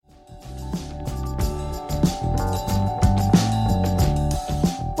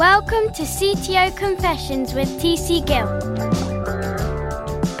Welcome to CTO Confessions with TC Gill.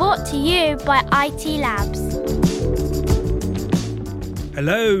 Brought to you by IT Labs.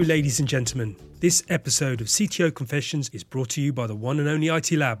 Hello, ladies and gentlemen. This episode of CTO Confessions is brought to you by the one and only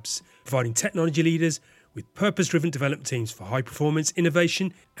IT Labs, providing technology leaders with purpose-driven development teams for high-performance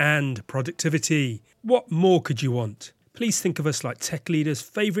innovation and productivity. What more could you want? Please think of us like tech leaders'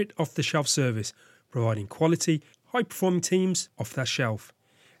 favourite off-the-shelf service, providing quality, high-performing teams off that shelf.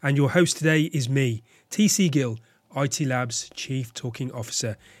 And your host today is me, TC Gill, IT Labs Chief Talking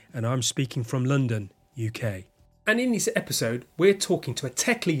Officer, and I'm speaking from London, UK. And in this episode, we're talking to a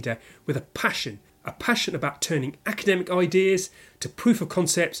tech leader with a passion about turning academic ideas to proof of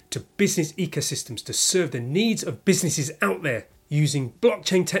concepts to business ecosystems to serve the needs of businesses out there using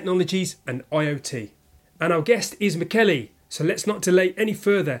blockchain technologies and IoT. And our guest is Michele, so let's not delay any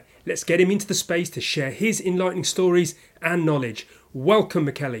further. Let's get him into the space to share his enlightening stories and knowledge. Welcome,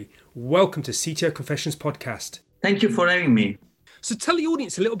 Michele. Welcome to CTO Confessions podcast. Thank you for having me. So tell the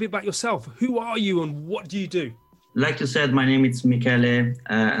audience a little bit about yourself. Who are you and what do you do? Like you said, my name is Michele.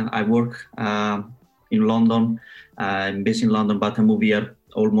 I work in London. I'm based in London, but I moved here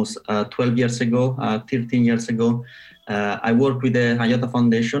almost 13 years ago. I work with the IOTA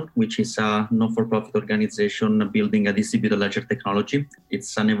Foundation, which is a non-for-profit organization building a distributed ledger technology.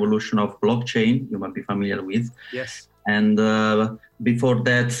 It's an evolution of blockchain, you might be familiar with. Yes. And before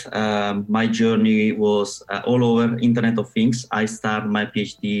that, my journey was all over Internet of Things. I started my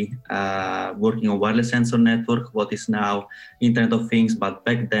PhD working on wireless sensor network, what is now Internet of Things. But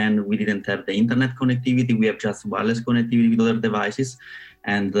back then, we didn't have the internet connectivity. We have just wireless connectivity with other devices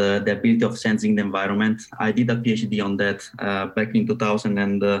and the ability of sensing the environment. I did a PhD on that back in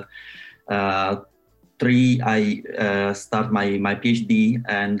 2003. I started my PhD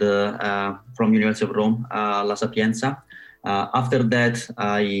and from University of Rome, La Sapienza. After that,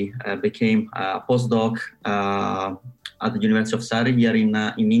 I became a postdoc at the University of Surrey here in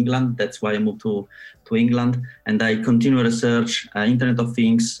England. That's why I moved to England. And I continue research, Internet of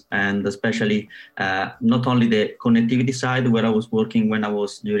Things, and especially not only the connectivity side where I was working when I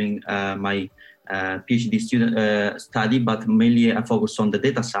was during my PhD study, but mainly I focus on the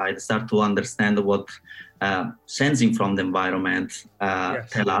data side, start to understand what sensing from the environment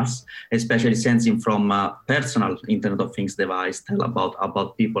tell us, especially sensing from personal Internet of Things device, tell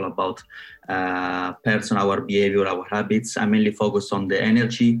about people, about our behavior, our habits. I mainly focus on the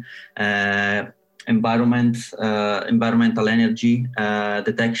energy, environmental energy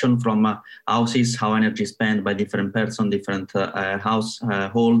detection from houses, how energy is spent by different person, different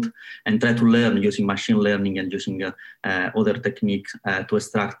household, and try to learn using machine learning and using other techniques to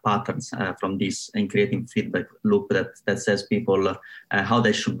extract patterns from this and creating feedback loop that says people how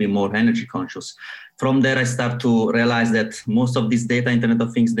they should be more energy conscious. From there, I start to realize that most of this data, Internet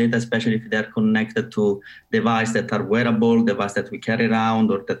of Things data, especially if they're connected to devices that are wearable, devices that we carry around,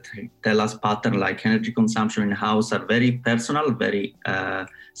 or that tell us pattern like energy consumption in house, are very personal, very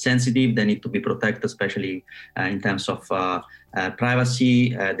sensitive. They need to be protected, especially in terms of privacy,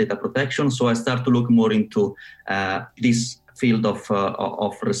 data protection. So I start to look more into this field of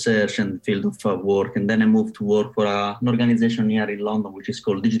research and field of work. And then I moved to work for an organization here in London, which is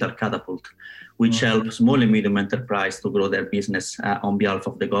called Digital Catapult, which helps small and medium enterprise to grow their business on behalf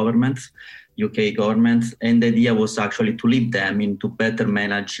of the government, UK government. And the idea was actually to lead them into better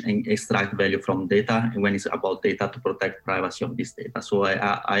manage and extract value from data. And when it's about data, to protect privacy of this data. So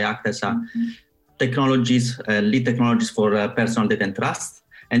I act as a lead technologies for personal data and trust.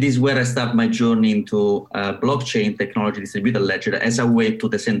 And this is where I start my journey into blockchain technology distributed ledger as a way to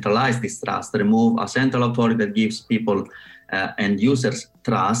decentralize this trust, remove a central authority that gives people and users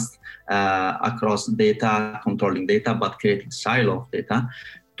trust across data, controlling data, but creating silo of data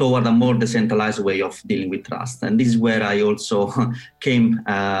toward a more decentralized way of dealing with trust. And this is where I also came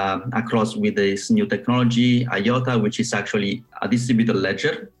across with this new technology, IOTA, which is actually a distributed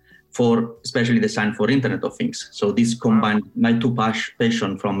ledger for especially designed for Internet of Things. So this combined my two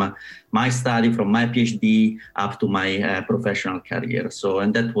passion from my study, from my PhD up to my professional career. So,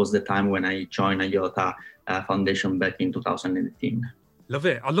 and that was the time when I joined IOTA Foundation back in 2018. Love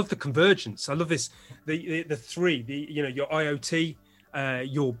it. I love the convergence. I love this, the three, your IoT,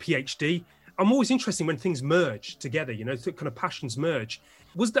 your PhD. I'm always interested when things merge together, kind of passions merge.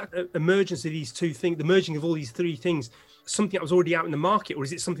 Was that emergence of these two things, the merging of all these three things, something that was already out in the market, or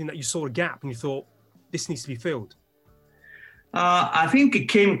is it something that you saw a gap and you thought this needs to be filled? I think it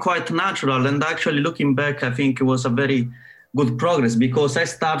came quite natural, and actually looking back, I think it was a very good progress because I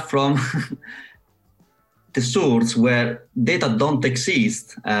start from the source where data don't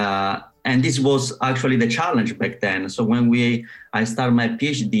exist And this was actually the challenge back then. So when I started my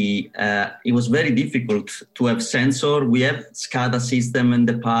PhD, it was very difficult to have sensor. We have SCADA system in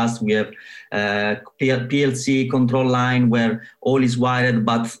the past. We have PLC control line where all is wired,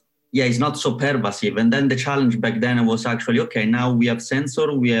 but it's not so pervasive. And then the challenge back then was actually, okay, now we have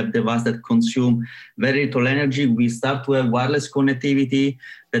sensor, we have devices that consume very little energy. We start to have wireless connectivity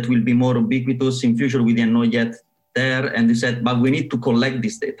that will be more ubiquitous. In future, we didn't know yet there, and they said, but we need to collect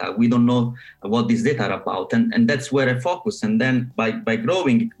this data. We don't know what this data are about. And that's where I focus. And then by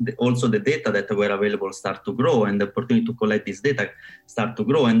growing, also the data that were available start to grow, and the opportunity to collect this data start to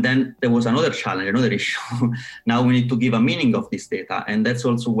grow. And then there was another challenge, another issue. Now we need to give a meaning of this data. And that's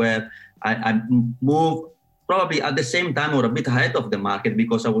also where I moved probably at the same time or a bit ahead of the market,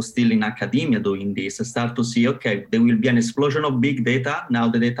 because I was still in academia doing this. I start to see, okay, there will be an explosion of big data. Now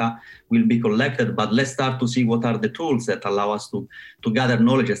the data will be collected, but let's start to see what are the tools that allow us to gather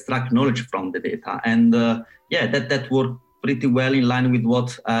knowledge, extract knowledge from the data. And that worked pretty well in line with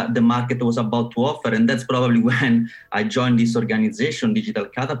what the market was about to offer. And that's probably when I joined this organization, Digital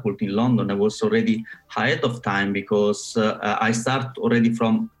Catapult in London. I was already ahead of time, because I start already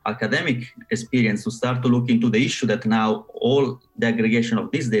from academic experience to start to look into the issue that now all the aggregation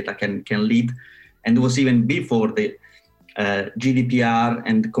of this data can lead. And it was even before the GDPR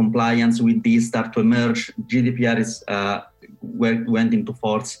and compliance with these start to emerge. GDPR went into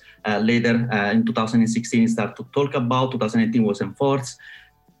force later in 2016. Started to talk about 2018 was enforced,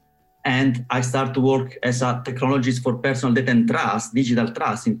 and I started to work as a technologist for personal data and trust, digital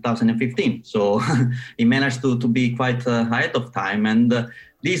trust, in 2015. So it managed to be quite ahead of time. And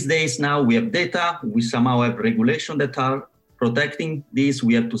these days now we have data. We somehow have regulation that are protecting this.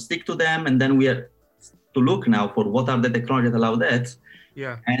 We have to stick to them, and then we have to look now for what are the technologies that allow that.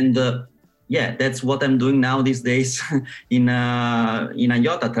 Yeah. And that's what I'm doing now these days in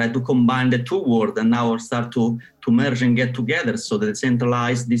IOTA, try to combine the two worlds, and now start to merge and get together. So the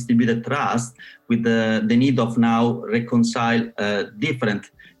decentralized distributed trust with the need of now reconcile different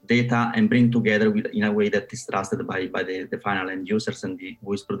data and bring together in a way that is trusted by the final end users and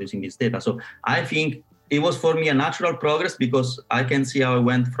who is producing this data. So I think it was for me a natural progress, because I can see how I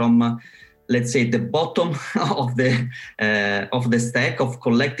went from let's say the bottom of the stack of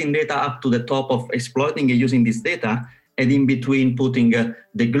collecting data up to the top of exploiting and using this data, and in between putting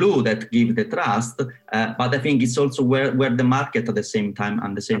the glue that gives the trust. But I think it's also where the market at the same time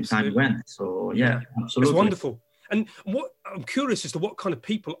time went. So absolutely. It's wonderful. And what I'm curious as to what kind of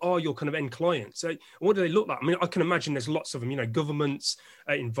people are your kind of end clients? What do they look like? I mean, I can imagine there's lots of them, governments,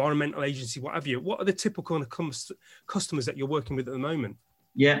 environmental agency, what have you. What are the typical kind of customers that you're working with at the moment?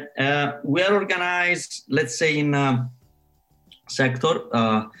 Yeah, we are organized, let's say, in a sector,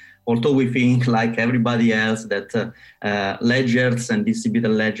 although we think like everybody else that ledgers and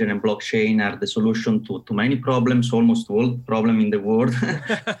distributed ledger and blockchain are the solution to many problems, almost all problems in the world.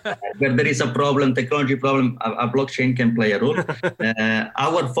 Where there is a problem, technology problem, a blockchain can play a role.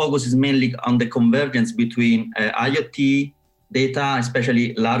 Our focus is mainly on the convergence between IoT data,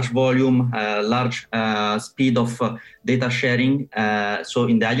 especially large volume, large speed of data sharing. So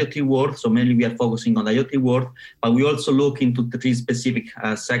in the IoT world, so mainly we are focusing on the IoT world, but we also look into the three specific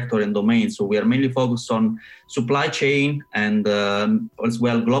sector and domains. So we are mainly focused on supply chain and as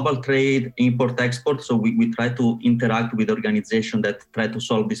well global trade, import, export. So we try to interact with organizations that try to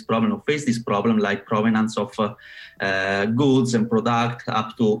solve this problem or face this problem, like provenance of goods and product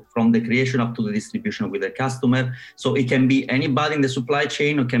from the creation up to the distribution with the customer. So it can be anybody in the supply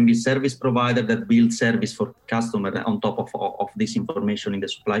chain, or can be service provider that builds service for customer on top of this information in the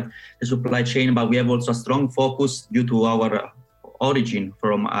supply chain. But we have also a strong focus due to our origin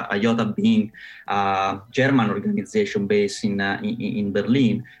from IOTA being a German organization based in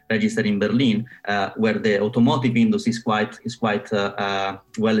Berlin, registered in Berlin, where the automotive industry is quite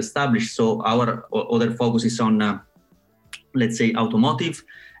well established. So our other focus is on, let's say, automotive,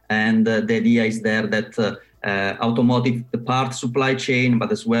 and the idea is there that automotive, the part supply chain,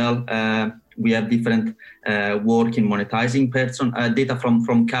 but as well we have different work in monetizing data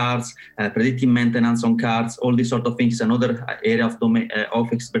from cars, predictive maintenance on cars, all these sort of things. Another area of domain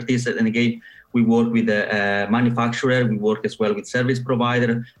of expertise. And again, we work with the manufacturer. We work as well with service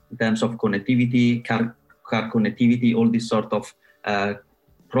provider in terms of connectivity, car connectivity, all these sort of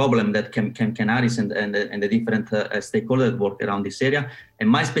problem that can arise and the different stakeholders that work around this area. And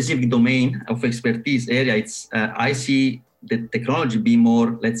my specific domain of expertise area, it's I see the technology be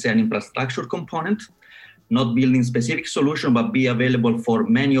more, let's say, an infrastructure component, not building specific solution, but be available for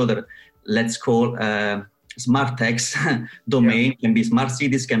many other, let's call smart techs domain, can be smart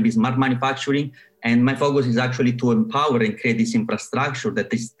cities, can be smart manufacturing. And my focus is actually to empower and create this infrastructure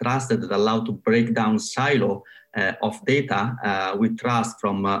that is trusted, that allow to break down silo of data with trust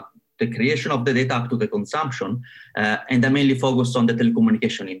from the creation of the data up to the consumption. And I mainly focus on the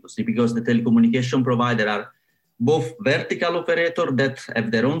telecommunication industry, because the telecommunication provider are both vertical operators that have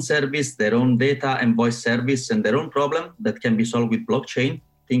their own service, their own data and voice service, and their own problem that can be solved with blockchain.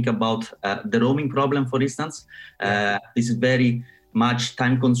 Think about the roaming problem, for instance. This is very much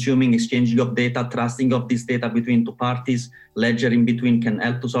time-consuming, exchanging of data, trusting of this data between two parties. Ledger in between can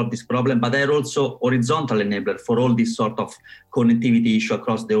help to solve this problem, but they're also horizontal enabler for all this sort of connectivity issue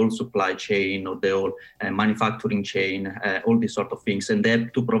across the whole supply chain or the whole manufacturing chain, all these sort of things. And they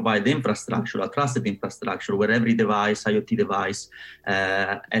have to provide the infrastructure, a trusted infrastructure, where every device, IoT device,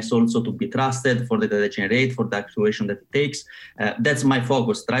 has also to be trusted for the data generate, for the actuation that it takes. That's my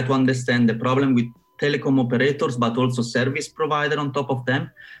focus, try to understand the problem with telecom operators, but also service provider on top of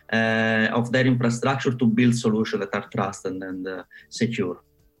them, of their infrastructure, to build solutions that are trusted and secure.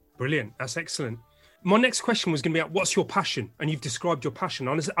 Brilliant. That's excellent. My next question was going to be, what's your passion? And you've described your passion.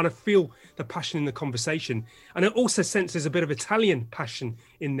 And I feel the passion in the conversation. And I also sense there's a bit of Italian passion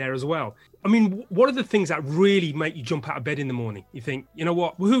in there as well. I mean, what are the things that really make you jump out of bed in the morning? You think, you know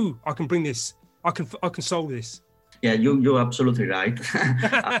what, woohoo, I can bring this. I can solve this. Yeah, you're absolutely right.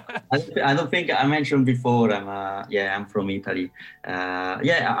 I don't think I mentioned before. I'm from Italy.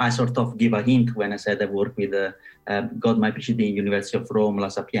 I sort of give a hint when I said I work with, got my PhD in University of Rome, La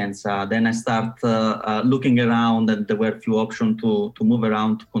Sapienza. Then I start looking around, and there were a few options to move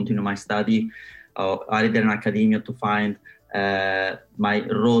around to continue my study, either in academia to find my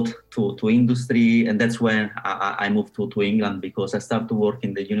road to industry. And that's when I moved to England, because I started to work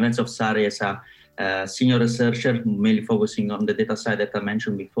in the University of Surrey as a senior researcher, mainly focusing on the data side that I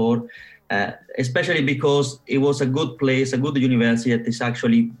mentioned before, especially because it was a good place, a good university that is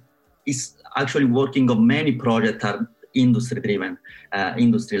actually working on many projects that are industry-driven,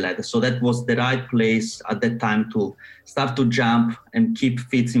 industry-led. So that was the right place at that time to start to jump and keep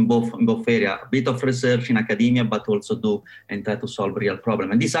fit in both areas, a bit of research in academia, but also do and try to solve real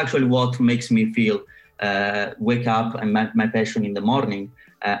problems. And this is actually what makes me feel wake up, and my passion in the morning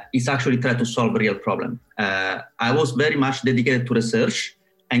is actually try to solve a real problem. I was very much dedicated to research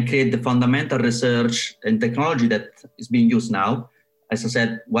and create the fundamental research and technology that is being used now. As I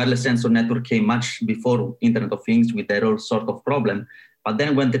said, wireless sensor network came much before Internet of Things with their own sort of problem. But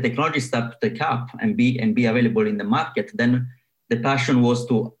then when the technology started to take up and be available in the market, then the passion was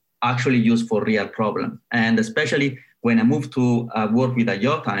to actually use for real problem. And especially when I moved to work with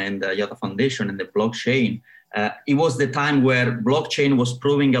IOTA and the IOTA Foundation and the blockchain, it was the time where blockchain was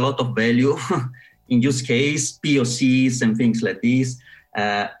proving a lot of value in use case, POCs and things like this.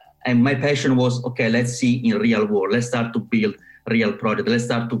 And my passion was, okay, let's see in real world. Let's start to build real project. Let's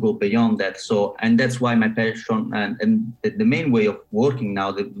start to go beyond that. So, and that's why my passion and the main way of working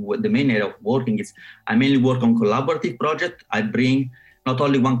now, the main area of working is I mainly work on collaborative project. I bring not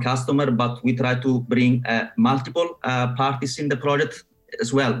only one customer, but we try to bring multiple parties in the project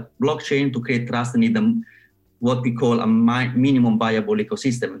as well. Blockchain, to create trust, need them what we call a minimum viable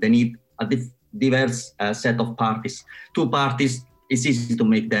ecosystem. They need a diverse set of parties. Two parties, it's easy to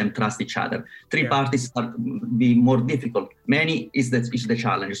make them trust each other. Three parties are be more difficult. Many is the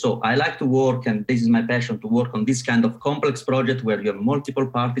challenge. So I like to work, and this is my passion, to work on this kind of complex project where you have multiple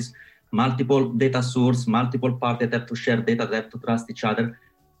parties, multiple data source, multiple parties that have to share data, that have to trust each other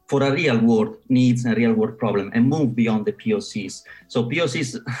for a real world needs and real world problem, and move beyond the POCs. So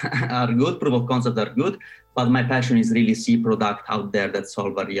POCs are good, proof of concept are good, but my passion is really see product out there that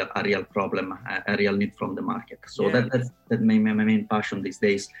solve a real problem, a real need from the market. So that's my main passion these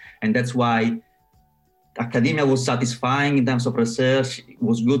days. And that's why academia was satisfying in terms of research. It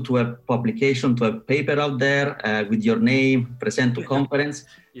was good to have publication, to have paper out there with your name, present to conference.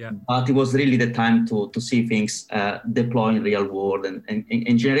 But it was really the time to see things deploy in real world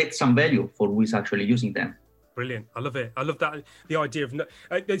and generate some value for who is actually using them. Brilliant. I love it. I love that. The idea of,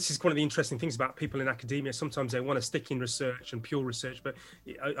 this is one of the interesting things about people in academia. Sometimes they want to stick in research and pure research, but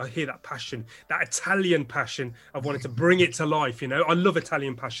I hear that passion, that Italian passion of wanting to bring it to life. You know, I love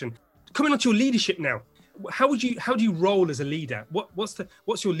Italian passion. Coming on to your leadership now, how do you roll as a leader?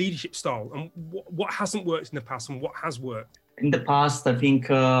 What's your leadership style, and what hasn't worked in the past and what has worked? In the past, I think,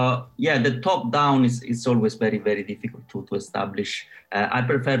 the top down is always very, very difficult to establish. I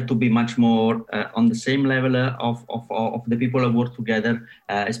prefer to be much more on the same level of the people I work together,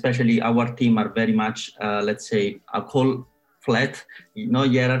 especially our team are very much, let's say, I call flat,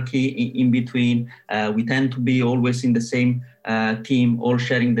 hierarchy in between. We tend to be always in the same team, all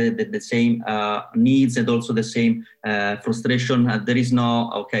sharing the same needs and also the same frustration. There is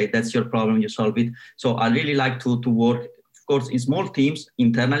no, okay, that's your problem, you solve it. So I really like to work, of course, in small teams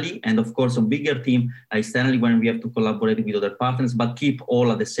internally, and of course on bigger team externally when we have to collaborate with other partners, but keep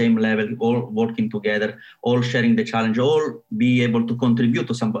all at the same level, all working together, all sharing the challenge, all be able to contribute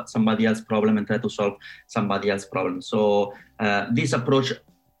to somebody else's problem and try to solve somebody else's problem. So this approach,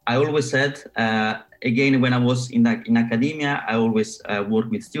 I always said, again, when I was in academia, I always worked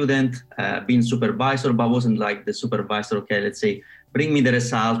with students, being supervisor, but I wasn't like the supervisor, okay, let's say, bring me the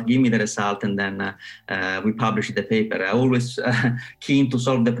result, give me the result, and then we publish the paper. I always keen to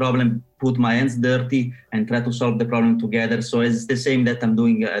solve the problem, put my hands dirty, and try to solve the problem together. So it's the same that I'm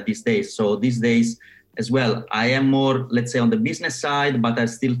doing these days. So these days as well, I am more, let's say, on the business side, but I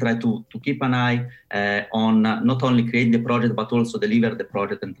still try to keep an eye on not only create the project, but also deliver the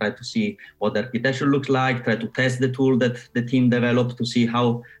project and try to see what the architecture looks like, try to test the tool that the team developed to see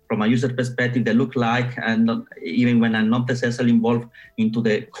how, from a user perspective, they look like. And even when I'm not necessarily involved into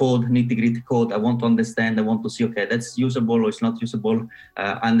the code, nitty-gritty code, I want to understand, I want to see, okay, that's usable or it's not usable.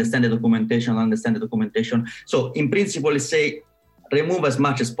 Understand the documentation. So in principle, let's say, remove as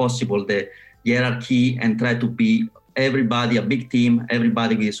much as possible the hierarchy and try to be everybody a big team,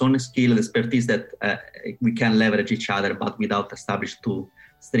 everybody with his own skill, expertise that we can leverage each other, but without establishing too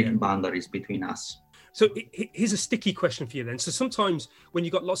strict boundaries between us. So here's a sticky question for you then. So sometimes when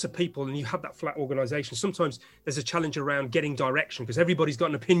you've got lots of people and you have that flat organization, sometimes there's a challenge around getting direction because everybody's got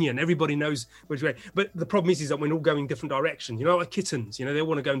an opinion, everybody knows which way. But the problem is that we're all going different directions, like kittens, they all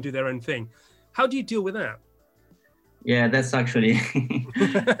want to go and do their own thing. How do you deal with that? Yeah, that's actually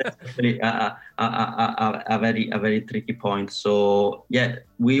a very tricky point. So yeah,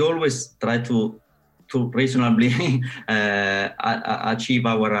 we always try to reasonably achieve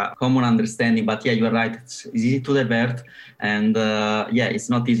our common understanding. But yeah, you're right. It's easy to divert, and it's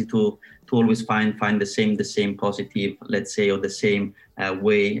not easy to always find the same positive, let's say, or the same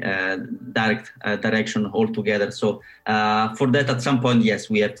way, direct direction altogether. So for that, at some point, yes,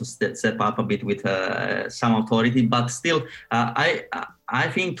 we have to step up a bit with some authority, but still, I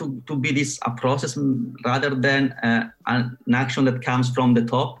think to be this a process rather than an action that comes from the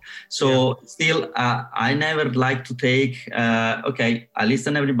top. So still, I never like to take, okay, I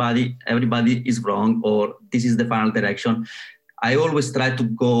listen everybody is wrong, or this is the final direction. I always try to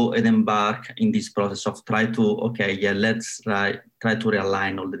go and embark in this process of let's try to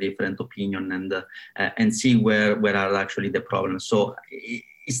realign all the different opinions and see where are actually the problems. So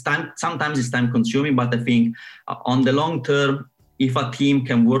sometimes it's time consuming, but I think on the long term, if a team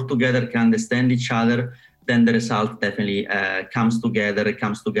can work together, can understand each other, then the result definitely comes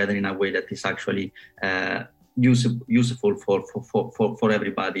together in a way that is actually useful for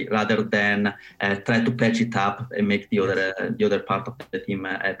everybody, rather than try to patch it up and make the other part of the team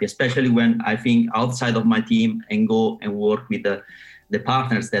happy. Especially when I think outside of my team and go and work with the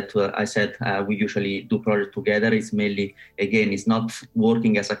partners that I said we usually do projects together. It's mainly, again, it's not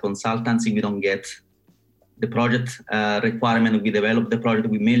working as a consultancy. We don't get the project requirement. We develop the project.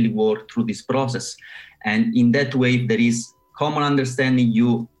 We mainly work through this process, and in that way, if there is common understanding,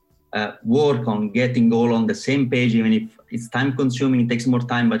 you work on getting all on the same page, even if it's time consuming, it takes more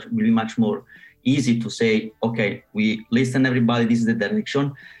time, but it will be much more easy to say, okay, we listen everybody, this is the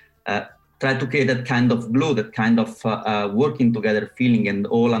direction. Try to create that kind of glue, that kind of working together feeling and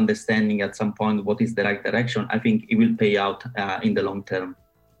all understanding at some point what is the right direction. I think it will pay out in the long term.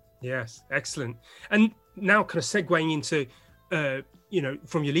 Yes, excellent. And now kind of segueing into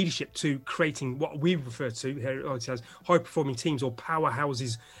from your leadership to creating what we refer to here as high-performing teams or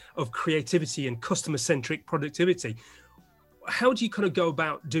powerhouses of creativity and customer-centric productivity. How do you kind of go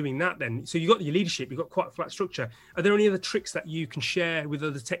about doing that then? So you've got your leadership, you've got quite a flat structure. Are there any other tricks that you can share with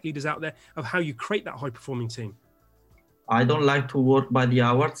other tech leaders out there of how you create that high-performing team? I don't like to work by the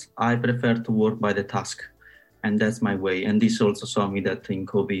hours. I prefer to work by the task. And that's my way. And this also saw me that in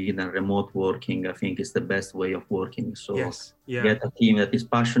COVID, remote working, I think is the best way of working. So get a team that is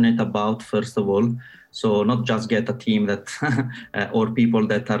passionate about, first of all. So not just get a team that or people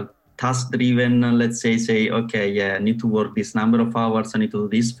that are task driven, let's say, okay, I need to work this number of hours. I need to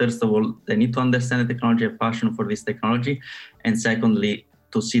do this. First of all, they need to understand the technology, have passion for this technology. And secondly,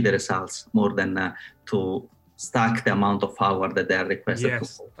 to see the results more than to stack the amount of hours that they are requested.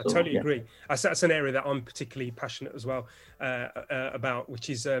 Yes, I totally agree. That's an area that I'm particularly passionate as well about, which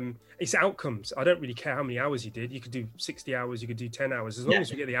is it's outcomes. I don't really care how many hours you did. You could do 60 hours, you could do 10 hours, as long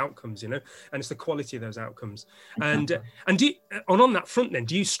as we get the outcomes, and it's the quality of those outcomes. And on that front, then,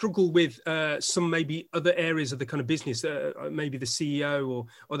 do you struggle with some maybe other areas of the kind of business, maybe the CEO or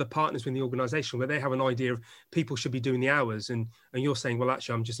other partners within the organisation, where they have an idea of people should be doing the hours, and you're saying, well,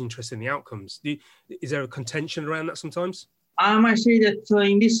 actually, I'm just interested in the outcomes. Is there a contention around that sometimes? I might say that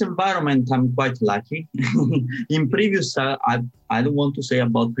in this environment, I'm quite lucky. In previous, I don't want to say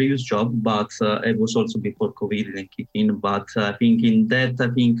about previous job, but it was also before COVID didn't kick in. But I think in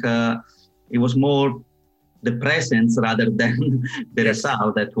that, it was more the presence rather than the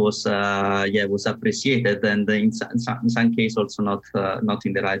result that was appreciated, and in some case also not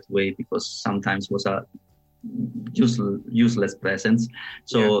in the right way, because sometimes was a useless presence.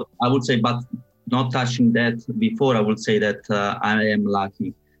 So I would say, but not touching that before, I would say that I am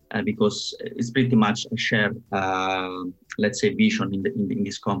lucky because it's pretty much a shared, let's say, vision in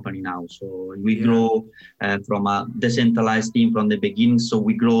this company now. So we grow from a decentralized team from the beginning. So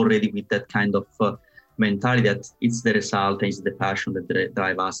we grow already with that kind of mentality that it's the result, it's the passion that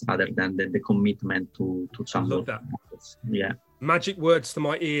drive us rather than the commitment to some. I love that. Yeah. Magic words to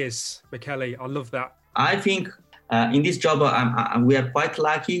my ears, Michele. I love that. I think in this job, we are quite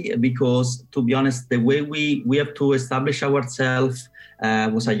lucky because, to be honest, the way we have to establish ourselves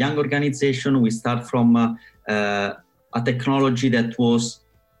was a young organization. We start from a technology that was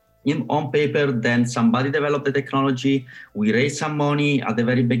on paper, then somebody developed the technology. We raised some money. At the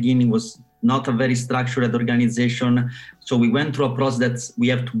very beginning, was not a very structured organization. So we went through a process that we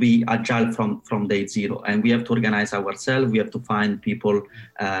have to be agile from day zero, and we have to organize ourselves. We have to find people,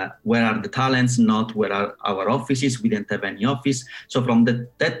 where are the talents, not where are our offices. We didn't have any office. So from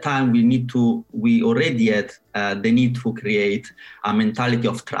that time, we already had the need to create a mentality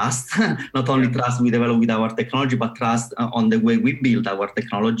of trust, not only trust we develop with our technology, but trust on the way we build our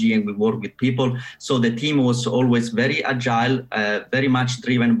technology and we work with people. So the team was always very agile, very much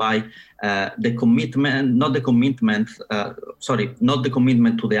driven by the commitment, not the commitment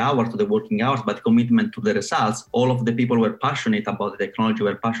to the hour, to the working hours, but commitment to the results. All of the people were passionate about the technology,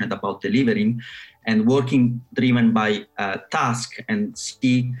 were passionate about delivering and working driven by task and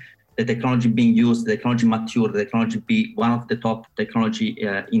see the technology being used, the technology mature, the technology be one of the top technology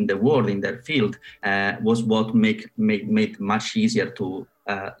in the world in their field was what made much easier to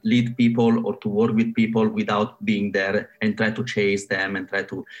lead people or to work with people without being there and try to chase them and try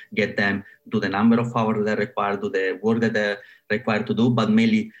to get them do the number of hours they're required, do the work that they're required to do, but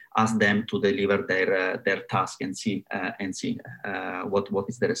mainly ask them to deliver their task and see what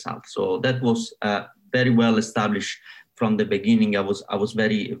is the result. So that was very well established from the beginning. I was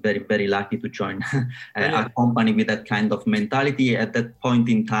very, very, very lucky to join a company with that kind of mentality at that point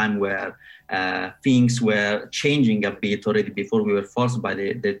in time where things were changing a bit already before we were forced by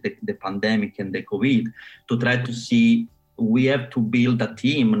the pandemic and the COVID to try to see we have to build a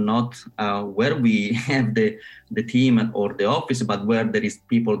team, not where we have the team or the office, but where there is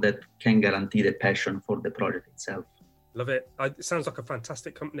people that can guarantee the passion for the project itself. Love it. It sounds like a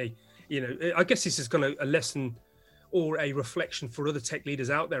fantastic company. I guess this is kind of a lesson or a reflection for other tech leaders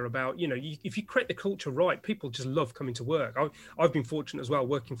out there about, if you create the culture right, people just love coming to work. I've been fortunate as well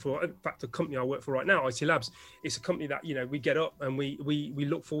working for, in fact, the company I work for right now, IT Labs. It's a company that, we get up and we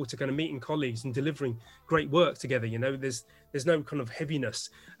look forward to kind of meeting colleagues and delivering great work together. There's no kind of heaviness.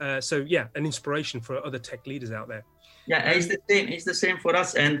 So yeah, an inspiration for other tech leaders out there. Yeah, it's the same for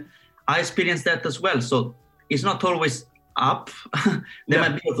us. And I experienced that as well. So it's not always up. There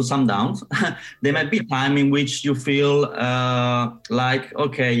might be also some downs. There might be time in which you feel like,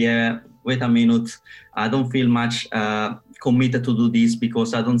 okay, wait a minute, I don't feel much committed to do this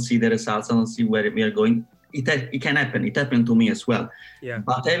because I don't see the results. I don't see where we are going. It can happen. It happened to me as well. Yeah.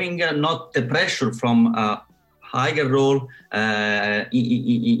 But having not the pressure from higher role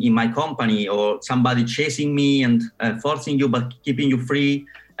in my company or somebody chasing me and forcing you, but keeping you free,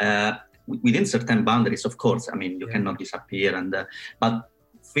 within certain boundaries, of course. I mean, you cannot disappear, but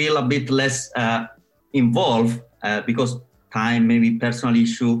feel a bit less involved because time, maybe personal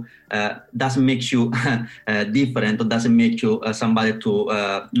issue, doesn't make you different or doesn't make you somebody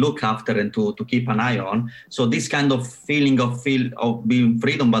to look after and to keep an eye on. So this kind of feeling of being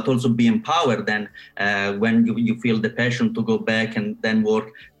freedom, but also be empowered then when you feel the passion to go back and then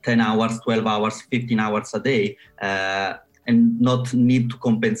work 10 hours, 12 hours, 15 hours a day, and not need to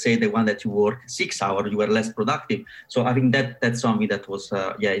compensate the one that you work 6 hours, you were less productive. So I think that's something that was,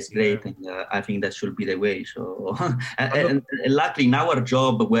 it's great. And I think that should be the way. So, and luckily in our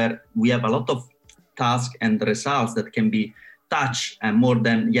job where we have a lot of tasks and results that can be touch and more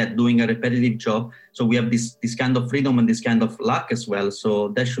than doing a repetitive job. So we have this kind of freedom and this kind of luck as well. So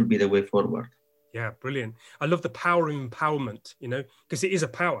that should be the way forward. Yeah, brilliant. I love the power of empowerment, because it is a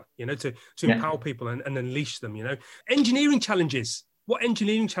power, to empower people and unleash them, Engineering challenges. What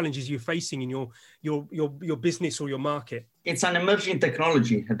engineering challenges are you facing in your business or your market? It's an emerging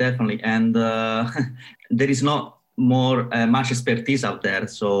technology, definitely. And there is not much expertise out there.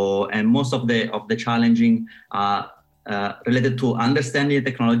 So, and most of the challenging are related to understanding the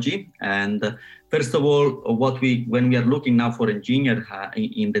technology. And first of all, when we are looking now for engineer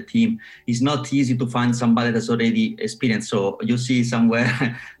in the team, it's not easy to find somebody that's already experienced. So you see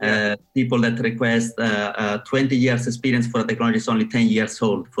somewhere people that request 20 years experience for a technology is only 10 years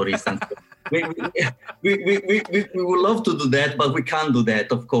old, for instance. we would love to do that, but we can't do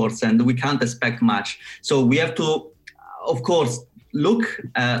that, of course, and we can't expect much. So we have to, of course, look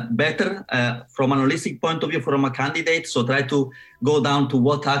better from an holistic point of view from a candidate. So try to go down to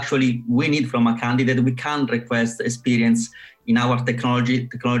what actually we need from a candidate. We can't request experience in our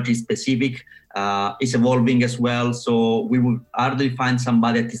technology specific. It's evolving as well. So we will hardly find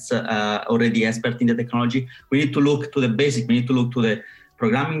somebody that is already expert in the technology. We need to look to the basic. We need to look to the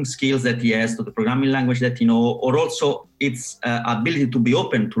programming skills that he has, to the programming language that he knows, or also its ability to be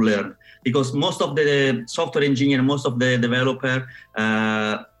open to learn. Because most of the software engineer, most of the developer,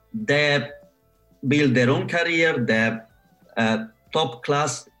 they build their own career. They're top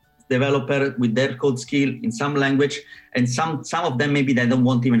class developer with their code skill in some language, and some of them maybe they don't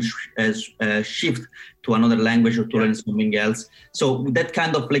want even shift to another language or to learn something else. So that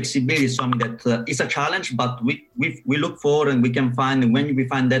kind of flexibility is something that is a challenge, but we look for and we can find. And when we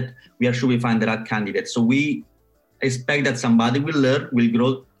find that, we are sure we find the right candidate. So we expect that somebody will learn, will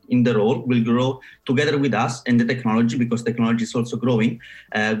grow in the role, will grow together with us and the technology, because technology is also growing.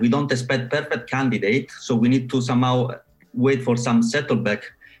 We don't expect perfect candidate, so we need to somehow wait for some settleback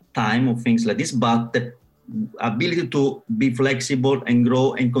time of things like this, but the ability to be flexible and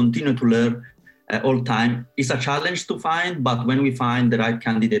grow and continue to learn all time is a challenge to find, but when we find the right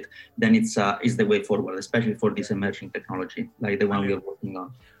candidate, then it's the way forward, especially for this emerging technology like the one we are working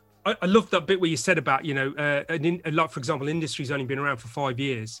on. I love that bit where you said about, like, for example, industry's only been around for 5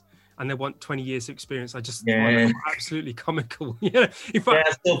 years and they want 20 years of experience. I just find that absolutely comical. In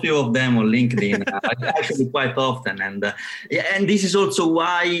fact, so few of them on LinkedIn, actually quite often. And this is also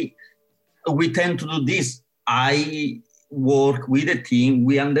why we tend to do this. I work with a team,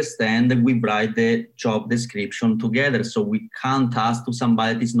 we understand that we write the job description together. So we can't ask to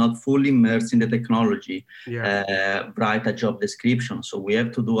somebody that is not fully immersed in the technology, write a job description. So we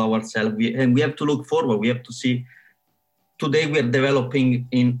have to do ourselves, and we have to look forward. We have to see, today we are developing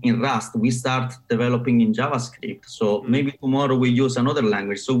in Rust. We start developing in JavaScript. So maybe tomorrow we use another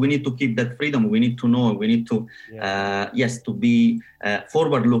language. So we need to keep that freedom. We need to know, we need to, to be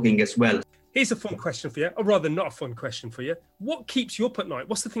forward looking as well. Here's a fun question for you, or rather not a fun question for you. What keeps you up at night?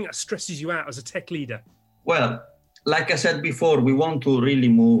 What's the thing that stresses you out as a tech leader? Well, like I said before, we want to really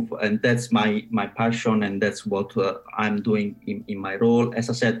move, and that's my passion, and that's what I'm doing in my role. As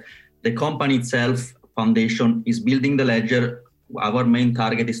I said, the company itself, Foundation, is building the ledger. Our main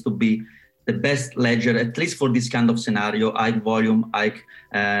target is to be the best ledger, at least for this kind of scenario, high volume,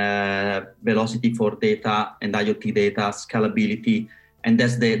 high velocity for data and IoT data, scalability. And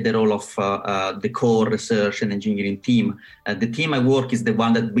that's the role of the core research and engineering team. The team I work is the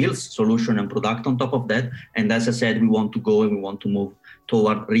one that builds solution and product on top of that. And as I said, we want to go and we want to move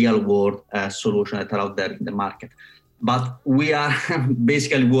toward real world solutions that are out there in the market. But we are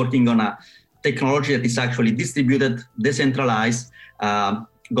basically working on a technology that is actually distributed, decentralized.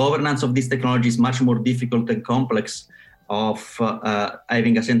 Governance of this technology is much more difficult and complex of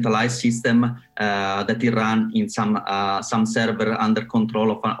having a centralized system that is run in some server under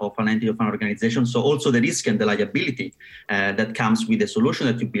control of an entity of an organization. So also the risk and the liability that comes with the solution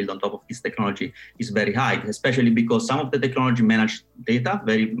that you build on top of this technology is very high, especially because some of the technology manage data,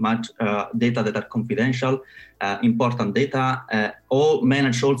 very much data that are confidential, important data, all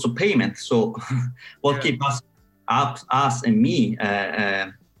manage also payment. So what keeps us and me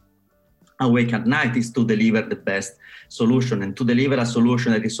awake at night is to deliver the best solution, and to deliver a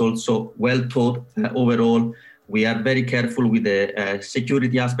solution that is also well thought overall. We are very careful with the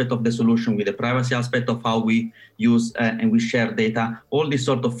security aspect of the solution, with the privacy aspect of how we use and we share data. All these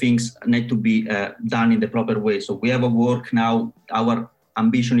sort of things need to be done in the proper way. So we have a work now. Our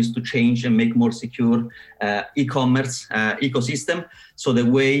ambition is to change and make more secure e-commerce ecosystem. So the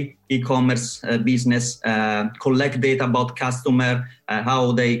way e-commerce business collect data about customer,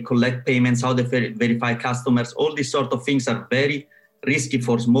 how they collect payments, how they verify customers, all these sort of things are very risky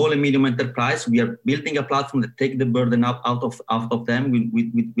for small and medium enterprise. We are building a platform that take the burden out of them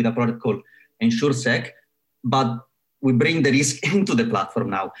with a product called EnsureSec, but we bring the risk into the platform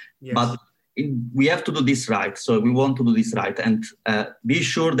now. Yes. But we have to do this right. So we want to do this right and be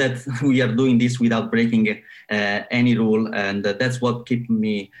sure that we are doing this without breaking any rule. And that's what keeps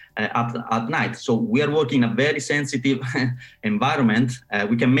me up at night. So we are working in a very sensitive environment.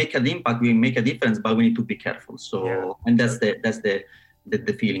 We can make an impact, we can make a difference, but we need to be careful. So, and that's the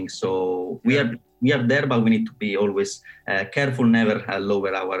feeling. So we are there, but we need to be always careful, never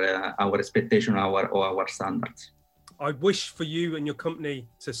lower our expectation or our standards. I wish for you and your company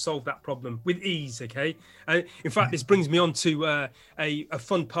to solve that problem with ease, okay? In fact, this brings me on to a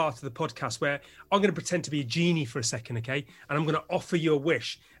fun part of the podcast where I'm going to pretend to be a genie for a second, okay? And I'm going to offer you a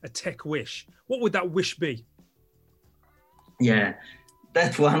wish, a tech wish. What would that wish be? Yeah,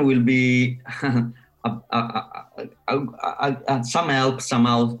 that one will be some help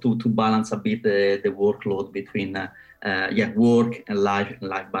somehow to balance a bit the workload between work and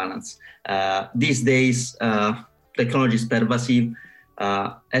life balance. These days, technology is pervasive.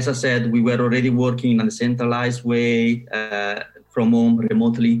 As I said, we were already working in a decentralized way from home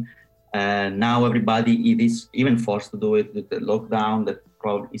remotely. Now everybody is even forced to do it with the lockdown that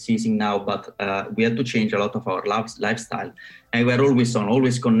probably is easing now, but we had to change a lot of our lifestyle. And we're always on,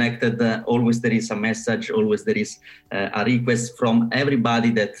 always connected, always there is a message, always there is a request from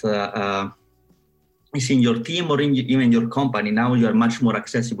everybody that is in your team or even your company. Now you are much more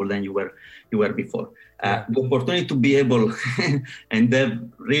accessible than you were before. The opportunity to be able and have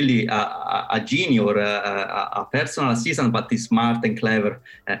really a genie or a personal assistant, but is smart and clever.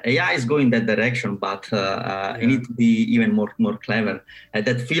 AI is going that direction, but you need to be even more clever.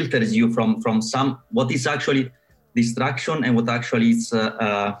 That filters you from what is actually distraction and what actually is,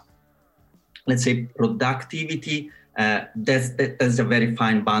 let's say, productivity. That's a very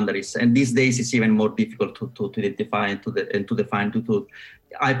fine boundaries, and these days it's even more difficult to identify and to define to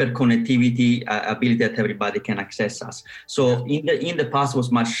hyperconnectivity ability that everybody can access us. So in the past was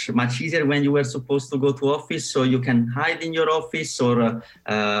much easier when you were supposed to go to office, so you can hide in your office, or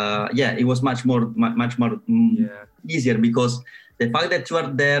it was much more easier because the fact that you are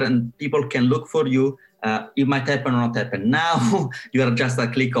there and people can look for you. It might happen or not happen. Now you are just a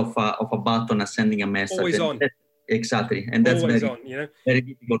click of a button and sending a message. Always on. Exactly, and that's very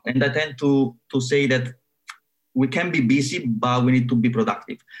difficult. And I tend to say that we can be busy, but we need to be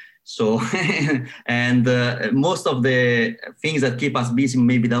productive. So, and most of the things that keep us busy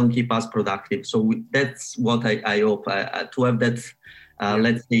maybe don't keep us productive. So that's what I hope to have that,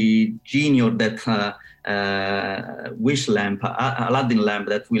 let's say, genie or that wish lamp, Aladdin lamp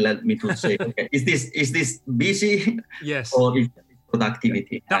that will let me to say, okay, is this busy? Yes. Or is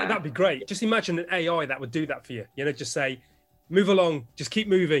productivity? That'd be great. Just imagine an AI that would do that for you. Just say, move along, just keep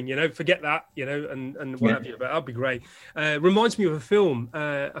moving. Forget that. And what have you. But that'd be great. Reminds me of a film.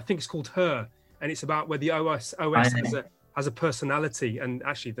 I think it's called Her, and it's about where the OS has a personality, and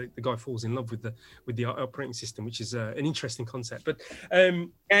actually the guy falls in love with the operating system, which is an interesting concept. But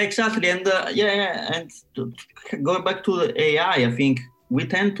exactly, and and going back to the AI, I think we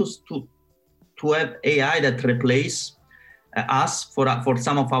tend to have AI that replace us for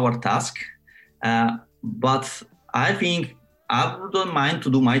some of our tasks, but I think I wouldn't mind to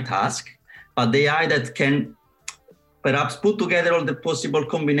do my task, but the AI that can perhaps put together all the possible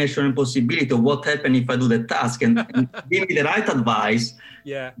combination and possibility of what happens if I do the task and give me the right advice,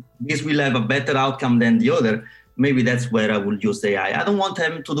 this will have a better outcome than the other. Maybe that's where I will use the AI. I don't want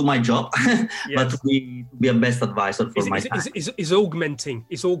him to do my job, but to be a best advisor for my task. It's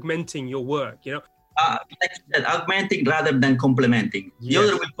augmenting your work, Like that, augmenting rather than complementing. The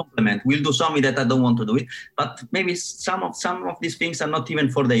other will complement. We'll do something that I don't want to do it, but maybe some of these things are not even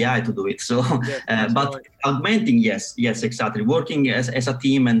for the AI to do it. So, but augmenting, yes, exactly. Working as a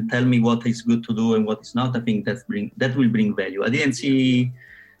team and tell me what is good to do and what is not. I think that will bring value. I didn't see.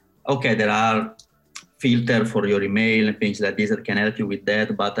 Okay, there are filters for your email and things like this that can help you with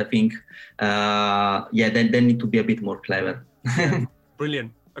that, but I think, they need to be a bit more clever.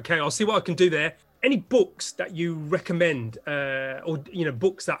 Brilliant. Okay, I'll see what I can do there. Any books that you recommend, or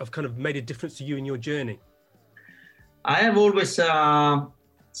books that have kind of made a difference to you in your journey? I have always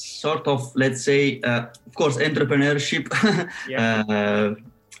sort of, let's say, of course, entrepreneurship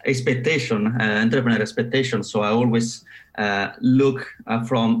entrepreneur expectation. So I always look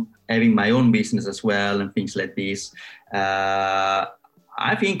from having my own business as well and things like this.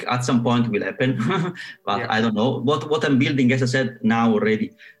 I think at some point will happen, but I don't know. What I'm building, as I said now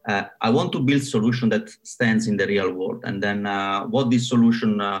already, I want to build solution that stands in the real world. And then what this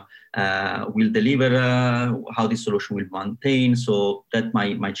solution will deliver, how this solution will maintain. So that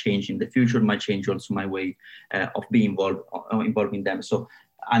might change in the future, might change also my way of being involved in them. So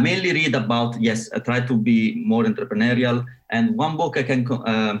I mainly read about, I try to be more entrepreneurial. And one book I can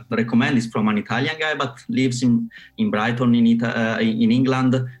recommend is from an Italian guy, but lives in Brighton in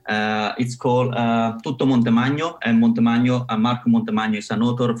England. It's called Tutto Montemagno. And Marco Montemagno is an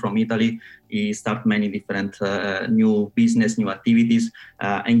author from Italy. He starts many different new business, new activities,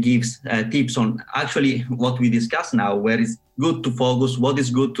 and gives tips on actually what we discuss now, where it's good to focus, what is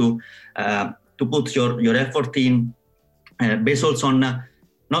good to put your effort in, based also on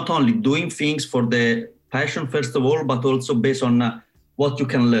not only doing things for the passion, first of all, but also based on what you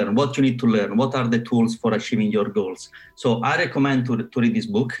can learn, what you need to learn, what are the tools for achieving your goals. So I recommend to read this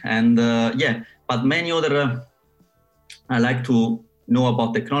book. And but many other, I like to know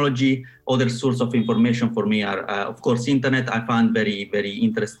about technology. Other sources of information for me are, of course, internet. I find very, very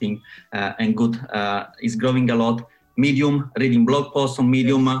interesting and good. It's growing a lot. Medium, reading blog posts on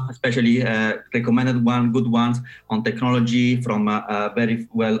Medium, especially recommended good ones on technology from a very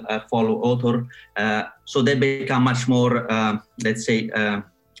well followed author. So they become much more,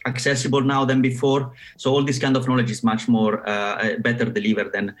 accessible now than before. So all this kind of knowledge is much more better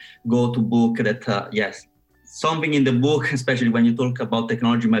delivered than go to book that, something in the book, especially when you talk about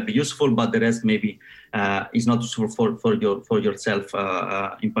technology, might be useful, but the rest maybe is not useful for yourself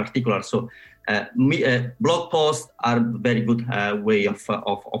in particular. So blog posts are a very good way of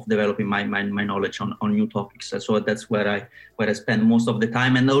developing my knowledge on new topics. So that's where I spend most of the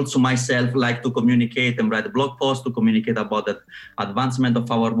time. And also myself like to communicate and write a blog post to communicate about the advancement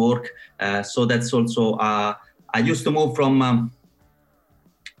of our work. So that's also, I used to move from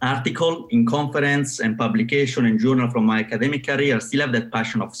article in conference and publication and journal from my academic career. I still have that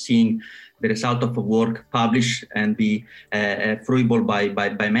passion of seeing the result of a work published and be fruitful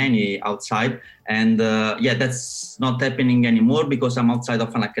by many outside. And that's not happening anymore because I'm outside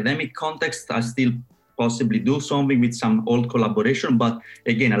of an academic context. I still possibly do something with some old collaboration, but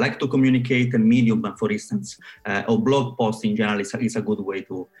again, I like to communicate, and Medium, for instance, or blog post in general is a good way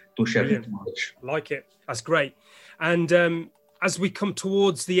to share that knowledge. I like it. That's great. And as we come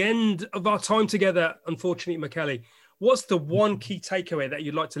towards the end of our time together, unfortunately, Michele, what's the one key takeaway that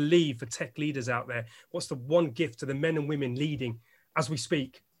you'd like to leave for tech leaders out there? What's the one gift to the men and women leading as we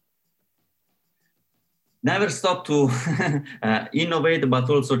speak? Never stop to innovate, but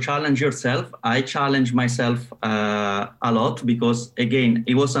also challenge yourself. I challenge myself a lot because, again,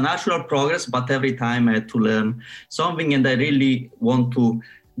 it was a natural progress, but every time I had to learn something, and I really want to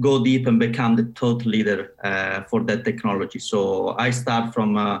go deep and become the thought leader for that technology. So I start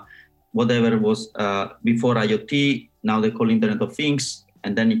from whatever was before IoT, now they call Internet of Things,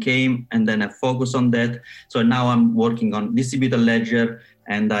 and then it came, and then I focus on that. So now I'm working on distributed ledger,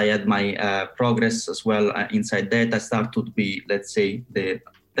 and I had my progress as well inside that. I started to be, let's say, the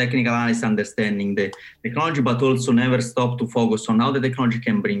technical analyst understanding the technology, but also never stop to focus on how the technology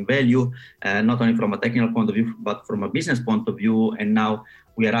can bring value, not only from a technical point of view, but from a business point of view. And now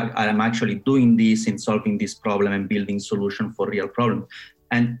I'm actually doing this in solving this problem and building solution for real problem.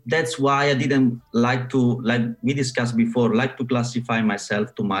 And that's why I didn't like to, like we discussed before, like to classify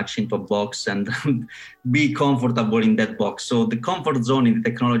myself too much into a box and be comfortable in that box. So the comfort zone in the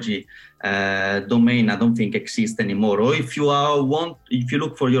technology domain, I don't think exists anymore. Or if you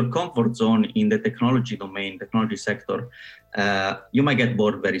look for your comfort zone in the technology domain, technology sector, you might get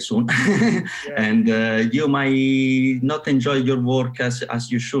bored very soon, and you might not enjoy your work as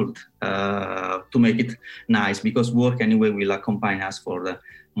you should to make it nice, because work anyway will accompany us for the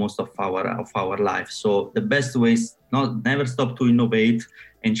most of our life. So the best way is never stop to innovate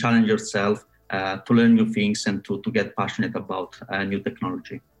and challenge yourself to learn new things and to get passionate about new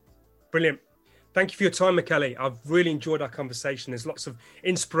technology. Brilliant. Thank you for your time, Michele. I've really enjoyed our conversation. There's lots of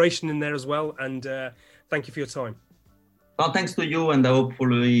inspiration in there as well, and thank you for your time. Well, thanks to you, and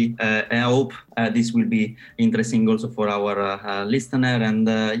hopefully, I hope this will be interesting also for our listener. And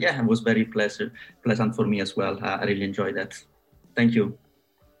it was very pleasant for me as well. I really enjoyed that. Thank you.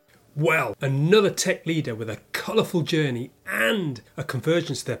 Well, another tech leader with a colourful journey and a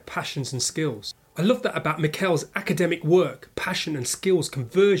convergence to their passions and skills. I love that about Michele's academic work, passion and skills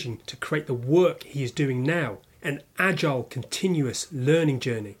converging to create the work he is doing now, an agile, continuous learning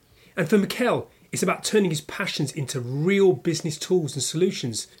journey. And for Michele, it's about turning his passions into real business tools and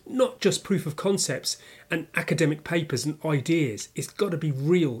solutions, not just proof of concepts and academic papers and ideas. It's got to be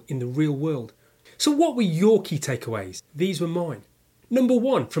real in the real world. So what were your key takeaways? These were mine. Number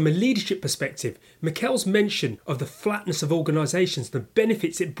one, from a leadership perspective, Mikhail's mention of the flatness of organisations, the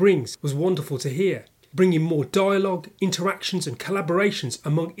benefits it brings, was wonderful to hear. Bringing more dialogue, interactions and collaborations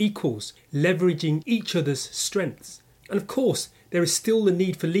among equals, leveraging each other's strengths. And of course, there is still the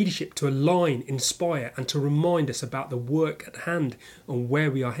need for leadership to align, inspire and to remind us about the work at hand and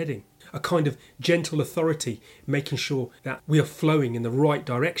where we are heading. A kind of gentle authority, making sure that we are flowing in the right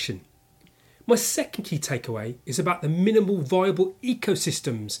direction. My second key takeaway is about the minimal viable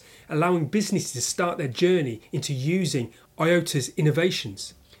ecosystems, allowing businesses to start their journey into using IOTA's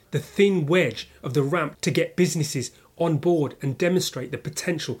innovations. The thin wedge of the ramp to get businesses on board and demonstrate the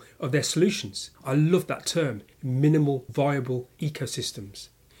potential of their solutions. I love that term, minimal viable ecosystems.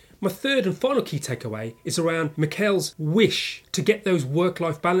 My third and final key takeaway is around Mikhail's wish to get those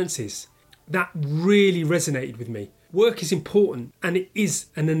work-life balances. That really resonated with me. Work is important and it is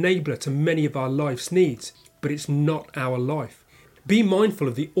an enabler to many of our life's needs, but it's not our life. Be mindful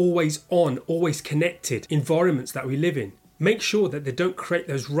of the always on, always connected environments that we live in. Make sure that they don't create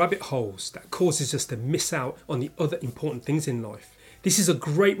those rabbit holes that causes us to miss out on the other important things in life. This is a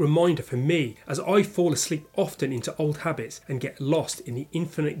great reminder for me as I fall asleep often into old habits and get lost in the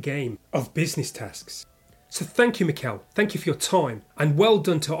infinite game of business tasks. So thank you, Mikhail. Thank you for your time and well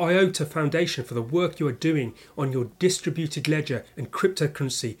done to IOTA Foundation for the work you are doing on your distributed ledger and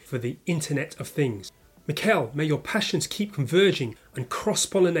cryptocurrency for the Internet of Things. Mikhail, may your passions keep converging and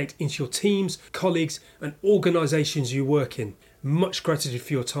cross-pollinate into your teams, colleagues and organisations you work in. Much gratitude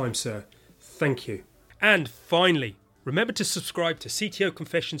for your time, sir. Thank you. And finally, remember to subscribe to CTO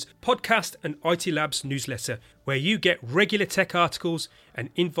Confessions podcast and IT Labs newsletter, where you get regular tech articles and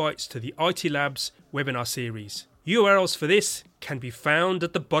invites to the IT Labs webinar series. URLs for this can be found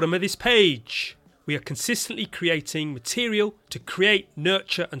at the bottom of this page. We are consistently creating material to create,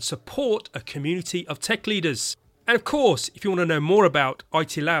 nurture and support a community of tech leaders. And of course, if you want to know more about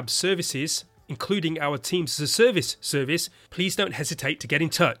IT Labs services, including our Teams as a Service service, please don't hesitate to get in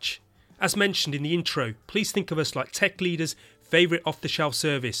touch. As mentioned in the intro, please think of us like tech leaders' favourite off-the-shelf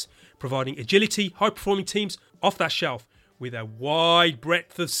service, providing agility, high-performing teams off that shelf with a wide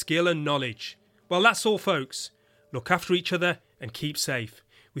breadth of skill and knowledge. Well, that's all, folks. Look after each other and keep safe.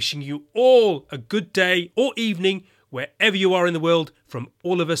 Wishing you all a good day or evening wherever you are in the world from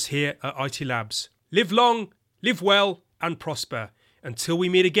all of us here at IT Labs. Live long, live well and prosper until we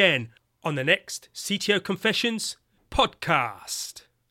meet again on the next CTO Confessions podcast.